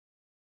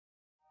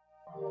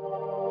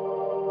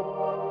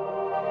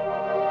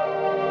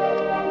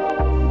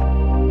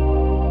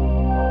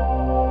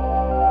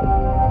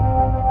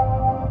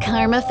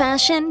Karma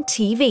Fashion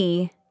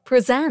TV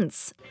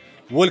presents.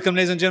 Welcome,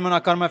 ladies and gentlemen,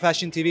 at Karma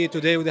Fashion TV.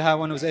 Today we have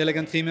one of the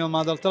elegant female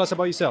model. Tell us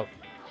about yourself.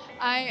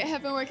 I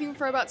have been working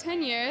for about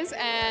 10 years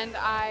and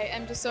I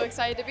am just so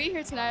excited to be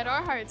here tonight at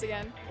Our Hearts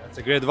again. That's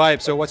a great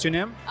vibe. So what's your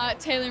name?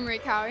 Taylor Marie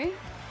Cowie.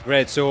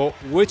 Great. So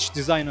which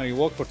designer you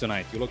work for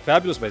tonight? You look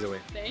fabulous, by the way.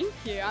 Thank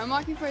you. I'm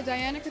working for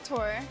Diana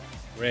Couture.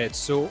 Great.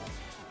 So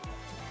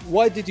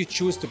why did you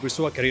choose to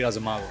pursue a career as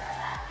a model?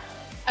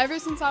 Ever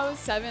since I was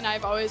 7,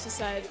 I've always just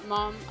said,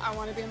 Mom, I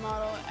want to be a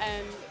model.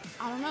 And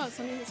I don't know,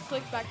 something just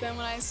clicked back then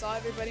when I saw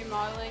everybody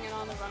modeling and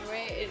on the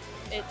runway.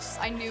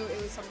 I knew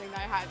it was something that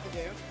I had to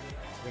do.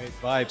 Great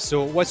vibe.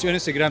 So what's your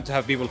Instagram to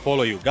have people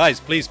follow you? Guys,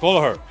 please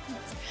follow her.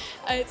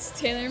 It's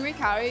Taylor Marie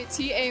Cowie,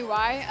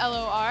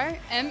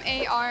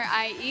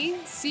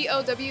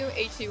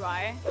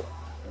 TaylorMarieCowey.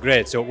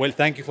 Great. So, well,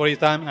 thank you for your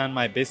time and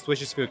my best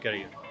wishes for your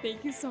career.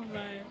 Thank you so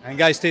much. And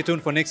guys, stay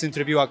tuned for next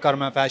interview at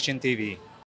Karma Fashion TV.